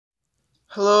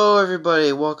Hello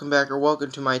everybody, welcome back or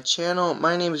welcome to my channel.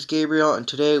 My name is Gabriel and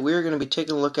today we are going to be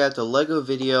taking a look at the LEGO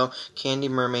VIDIYO Candy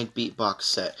Mermaid Beatbox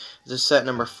set. This is set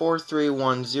number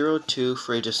 43102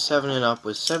 for ages 7 and up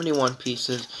with 71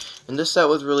 pieces, and this set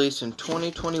was released in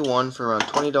 2021 for around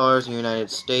 $20 in the United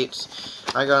States.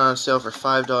 I got it on sale for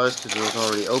 $5 because it was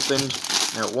already opened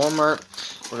at Walmart.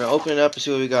 We're going to open it up and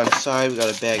see what we got inside. We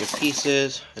got a bag of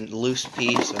pieces, a loose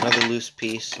piece, another loose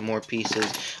piece, some more pieces.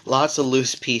 Lots of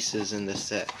loose pieces in this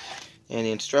set. And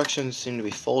the instructions seem to be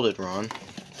folded wrong.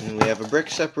 And we have a brick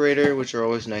separator, which are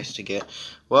always nice to get.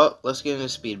 Well, let's get into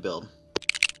speed build.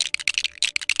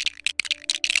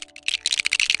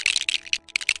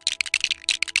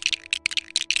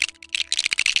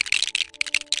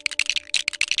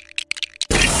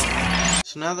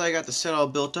 So now that I got the set all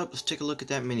built up, let's take a look at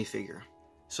that minifigure.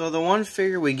 So the one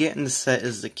figure we get in the set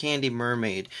is the Candy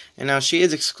Mermaid, and now she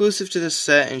is exclusive to this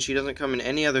set and she doesn't come in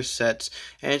any other sets,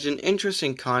 and it's an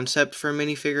interesting concept for a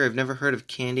minifigure. I've never heard of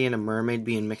candy and a mermaid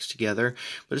being mixed together,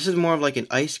 but this is more of like an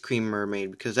ice cream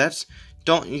mermaid, because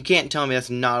you can't tell me that's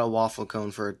not a waffle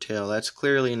cone for a tail. That's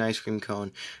clearly an ice cream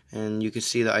cone, and you can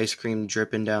see the ice cream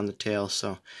dripping down the tail.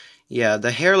 So yeah,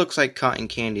 the hair looks like cotton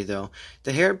candy though.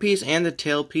 The hair piece and the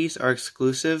tail piece are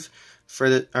exclusive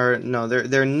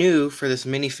they're new for this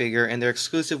minifigure, and they're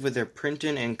exclusive with their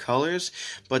printing and colors,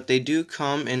 but they do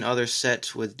come in other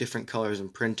sets with different colors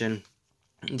and printing.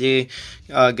 The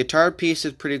guitar piece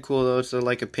is pretty cool though. It's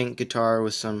like a pink guitar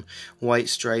with some white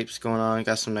stripes going on.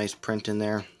 Got some nice print in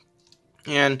there.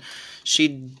 And she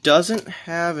doesn't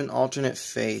have an alternate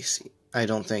face, I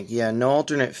don't think. Yeah, no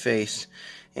alternate face.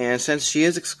 And since she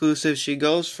is exclusive, she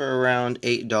goes for around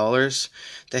 $8.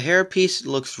 The hair piece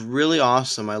looks really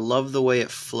awesome. I love the way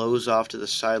it flows off to the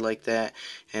side like that.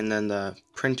 And then the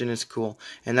printing is cool.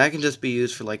 And that can just be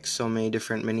used for like so many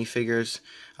different minifigures.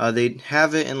 They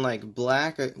have it in like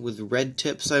black with red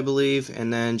tips, I believe.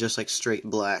 And then just like straight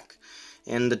black.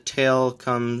 And the tail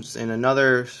comes in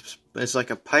another, it's like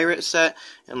a pirate set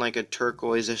and like a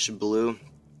turquoise-ish blue.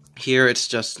 Here it's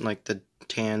just like the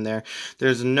tan there.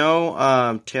 There's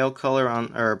no tail color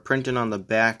on or printing on the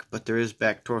back, but there is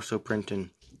back torso printing,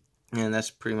 and that's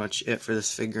pretty much it for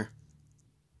this figure.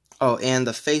 Oh, and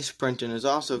the face printing is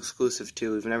also exclusive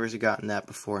too. We've never gotten that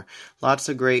before. Lots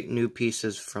of great new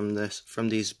pieces from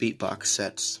these Beatbox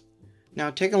sets. Now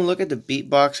taking a look at the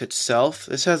Beatbox itself,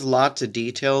 this has lots of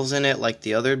details in it, like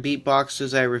the other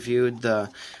Beatboxes I reviewed, the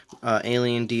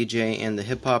Alien DJ and the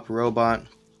Hip Hop Robot.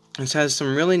 This has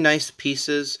some really nice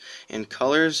pieces and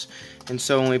colors, and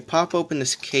so when we pop open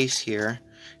this case here,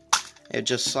 it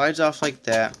just slides off like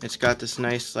that. It's got this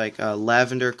nice like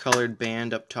lavender colored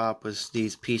band up top with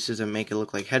these pieces that make it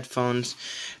look like headphones,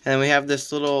 and then we have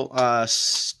this little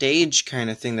stage kind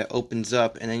of thing that opens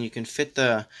up, and then you can fit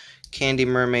the Candy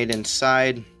Mermaid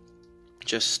inside,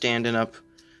 just standing up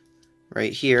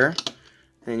right here,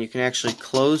 and then you can actually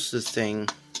close the thing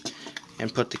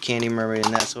and put the Candy Mermaid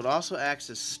in that. So it also acts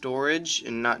as storage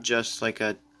and not just like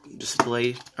a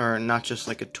display, or not just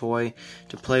like a toy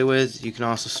to play with. You can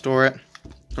also store it.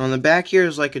 On the back here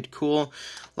is like a cool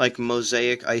like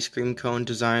mosaic ice cream cone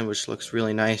design, which looks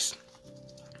really nice.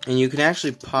 And you can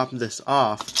actually pop this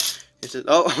off. It says,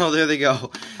 oh, there they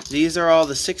go. These are all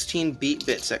the 16 beat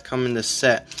bits that come in this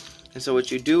set. And so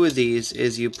what you do with these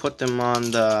is you put them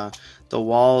on the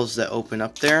walls that open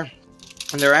up there.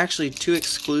 And there are actually 2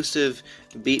 exclusive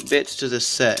beat bits to this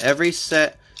set. Every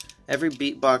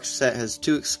Beatbox set has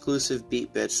 2 exclusive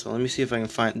beat bits. So let me see if I can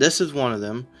find. This is one of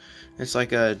them. It's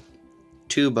like a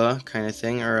tuba kind of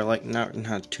thing, or like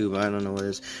not tuba. I don't know what it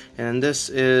is. And this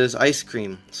is ice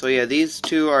cream. So yeah, these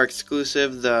 2 are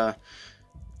exclusive.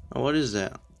 What is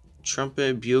that?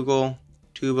 Trumpet, bugle,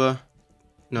 tuba.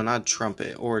 No, not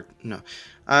trumpet, or no,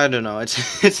 I don't know.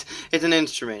 It's an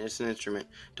instrument. It's an instrument.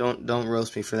 Don't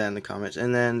roast me for that in the comments.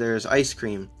 And then there's ice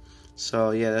cream.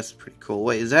 So yeah, that's pretty cool.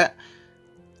 Wait, is that?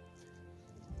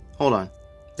 Hold on.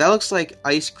 That looks like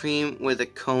ice cream with a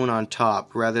cone on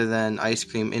top, rather than ice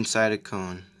cream inside a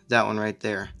cone. That one right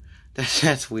there.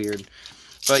 That's weird.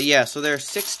 But yeah, so there are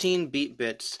 16 beat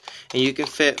bits, and you can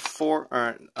fit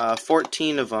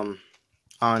 14 of them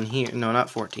on here. No, not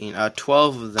 14.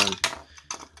 12 of them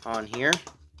on here,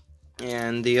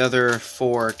 and the other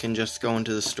 4 can just go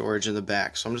into the storage in the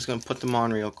back. So I'm just going to put them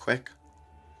on real quick.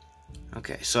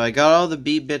 Okay, so I got all the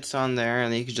beat bits on there,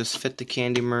 and then you can just fit the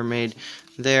Candy Mermaid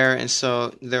there. And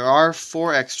so there are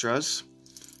 4 extras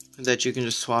that you can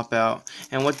just swap out,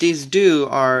 and what these do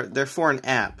are they're for an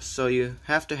app. So you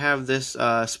have to have this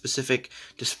specific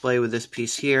display with this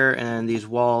piece here and these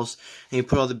walls, and you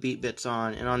put all the beat bits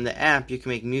on, and on the app you can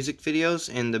make music videos,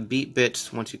 and the beat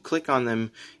bits, once you click on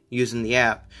them using the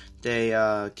app, they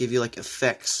give you like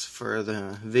effects for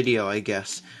the video, I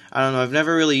guess. I don't know, I've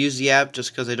never really used the app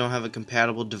just because I don't have a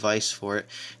compatible device for it.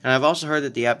 And I've also heard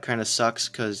that the app kind of sucks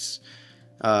because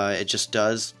it just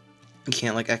does. You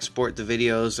can't like export the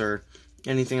videos or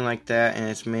anything like that, and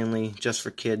it's mainly just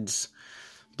for kids.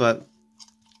 But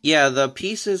yeah, the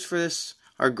pieces for this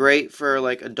are great for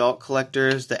like adult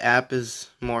collectors. The app is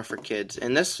more for kids.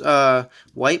 And this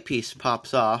white piece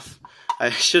pops off. I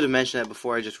should have mentioned that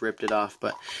before, I just ripped it off.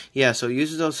 But yeah, so it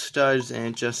uses those studs and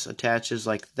it just attaches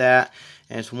like that.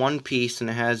 And it's one piece and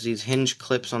it has these hinge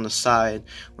clips on the side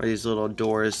where these little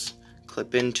doors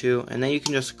clip into. And then you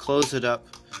can just close it up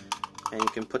and you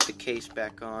can put the case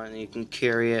back on and you can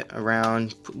carry it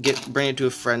around, bring it to a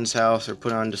friend's house or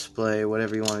put it on display,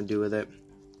 whatever you want to do with it.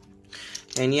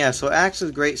 And yeah, so it acts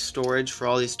as great storage for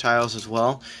all these tiles as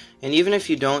well. And even if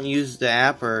you don't use the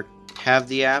app or have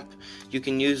the app, you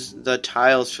can use the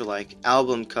tiles for like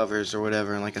album covers or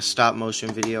whatever, like a stop motion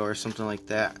video or something like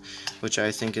that, which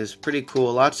I think is pretty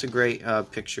cool. Lots of great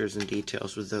pictures and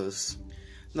details with those.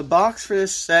 The box for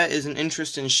this set is an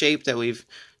interesting shape that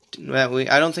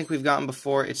I don't think we've gotten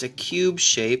before. It's a cube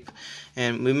shape,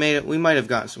 and we might have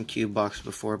gotten some cube boxes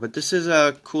before, but this is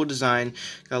a cool design.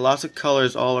 Got lots of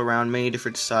colors all around, many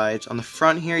different sides. On the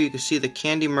front here, you can see the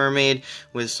Candy Mermaid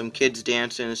with some kids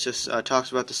dancing. It just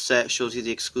talks about the set, shows you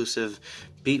the exclusive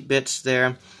beat bits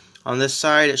there. On this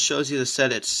side, it shows you the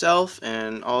set itself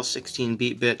and all 16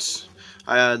 beat bits.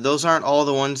 Those aren't all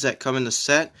the ones that come in the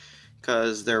set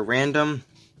because they're random.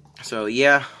 So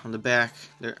yeah, on the back,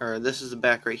 this is the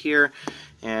back right here,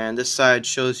 and this side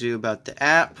shows you about the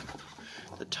app.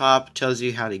 The top tells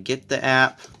you how to get the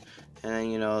app, and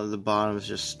then, you know, the bottom is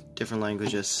just different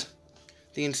languages.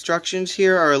 The instructions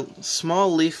here are a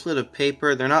small leaflet of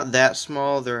paper. They're not that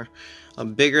small, they're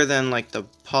bigger than like the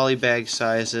poly bag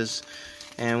sizes.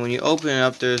 And when you open it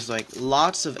up, there's like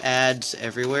lots of ads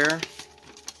everywhere.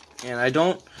 And I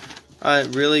don't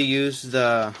really use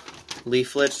the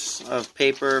leaflets of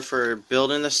paper for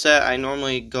building the set. I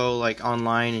normally go like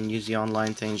online and use the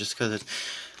online thing just because it's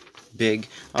big.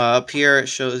 Up here it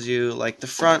shows you like the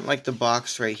front, like the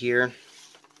box right here,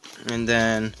 and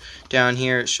then down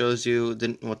here it shows you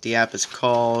what the app is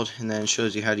called, and then it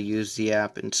shows you how to use the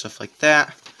app and stuff like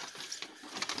that.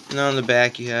 And on the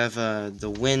back you have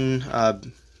the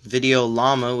VIDIYO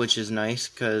llama, which is nice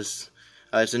because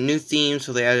it's a new theme,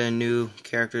 so they added a new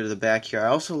character to the back here. I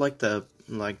also like the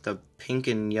pink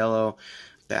and yellow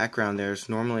background there. It's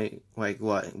normally like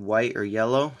white or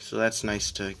yellow, so that's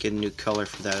nice to get a new color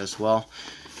for that as well.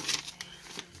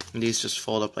 And these just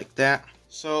fold up like that.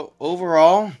 So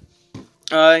overall,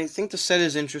 I think the set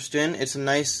is interesting. It's a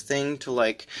nice thing to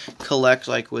like collect,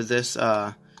 like with this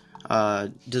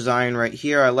design right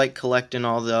here. I like collecting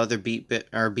all the other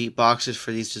beat boxes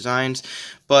for these designs,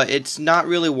 but it's not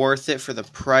really worth it for the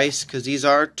price because these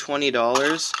are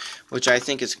 $20, which I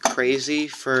think is crazy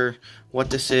for what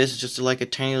this is. It's just like a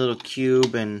tiny little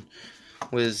cube and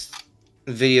with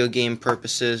video game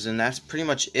purposes, and that's pretty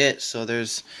much it. So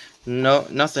there's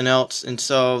nothing else. And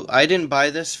so I didn't buy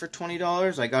this for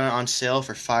 $20. I got it on sale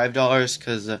for $5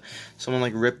 because someone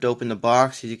like ripped open the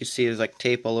box. As you can see, there's like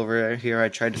tape all over here. I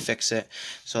tried to fix it,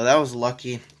 so that was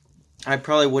lucky. I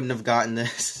probably wouldn't have gotten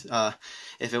this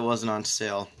if it wasn't on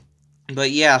sale.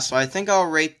 But yeah, so I think I'll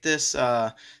rate this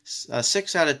a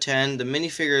 6 out of 10. The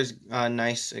minifigure is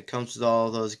nice. It comes with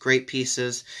all those great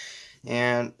pieces.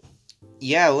 And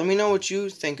yeah, let me know what you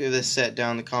think of this set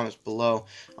down in the comments below.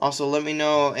 Also, let me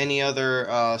know any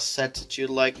other sets that you'd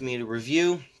like me to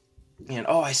review. And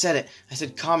oh, I said it. I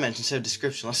said comment instead of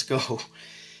description. Let's go.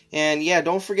 And yeah,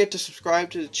 don't forget to subscribe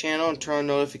to the channel and turn on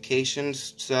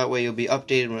notifications so that way you'll be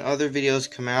updated when other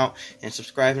videos come out. And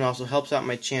subscribing also helps out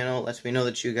my channel, lets me know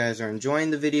that you guys are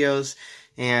enjoying the videos.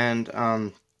 And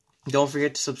don't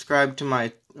forget to subscribe to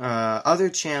my other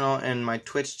channel and my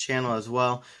Twitch channel as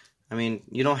well. I mean,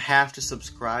 you don't have to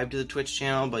subscribe to the Twitch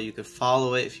channel, but you could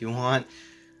follow it if you want.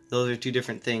 Those are two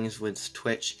different things with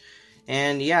Twitch.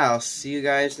 And yeah, I'll see you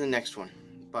guys in the next one.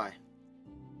 Bye.